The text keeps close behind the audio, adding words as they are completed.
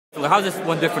How's this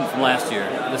one different from last year?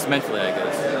 Just mentally, I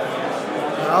guess.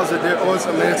 How's it different? Well,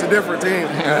 I mean, it's a different team.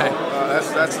 Right.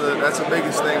 That's the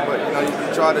biggest thing. But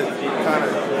you try to kind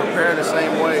of prepare the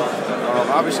same way.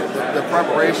 Obviously, the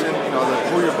preparation,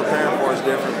 who you're preparing for is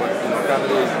different. But kind of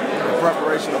the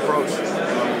preparation approach.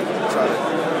 Try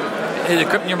to. Has it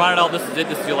crept in your mind at all? This is it.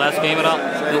 This is your last game at all?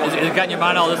 Has it got in your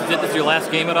mind at all? This is it. This is your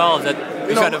last game at all? Is that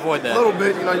you try to avoid that? A little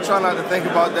bit. You try not to think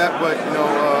about that, but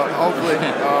hopefully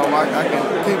I can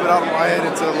keep it out of my head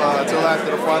until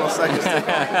after the final seconds.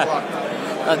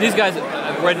 These guys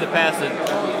have read in the past that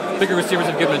bigger receivers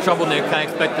have given them trouble, and they kind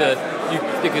of expect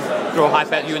they could throw a high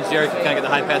pass. You and Jerry could kind of get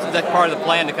the high pass. Is that part of the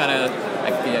plan to kind of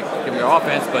give your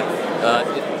offense? But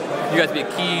you guys be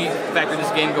a key factor in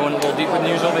this game, going a little deeper than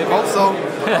usual, maybe. Hope so.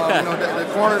 The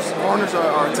corners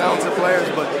are talented players,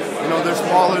 but they're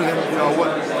smaller than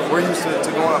what we're used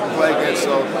to going up and play against.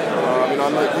 So I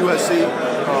know USC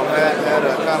had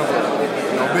a kind of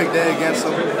a big day against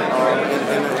them in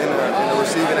the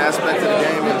receiving aspect of the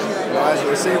game, and as a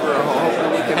receiver,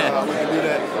 hopefully we can do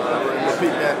that and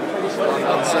repeat that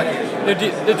on the second. Their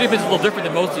defense is a little different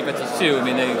than most defenses too. I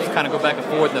mean, they just kind of go back and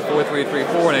forth in the 4-3,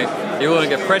 3-4, and they're willing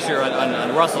to get pressure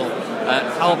on Russell.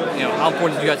 How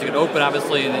important is you guys to get open,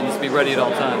 obviously, and just be ready at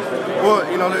all times? Well,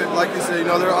 like you said,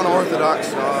 they're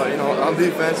unorthodox, on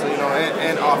defense,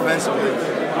 and offensively.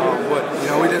 But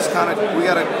we just we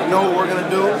gotta know what we're gonna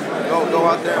do. Go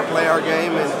out there and play our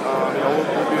game, and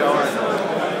we'll be all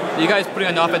right. You guys putting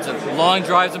on the offense, long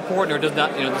drives important, or does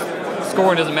not?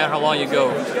 Scoring doesn't matter how long you go.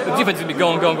 The defense is gonna be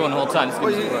going the whole time.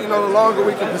 Well, the longer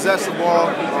we can possess the ball,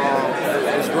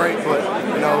 it's great. But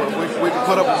we can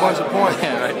put up a bunch of points.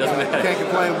 Yeah, right. Doesn't matter. Can't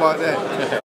complain about that.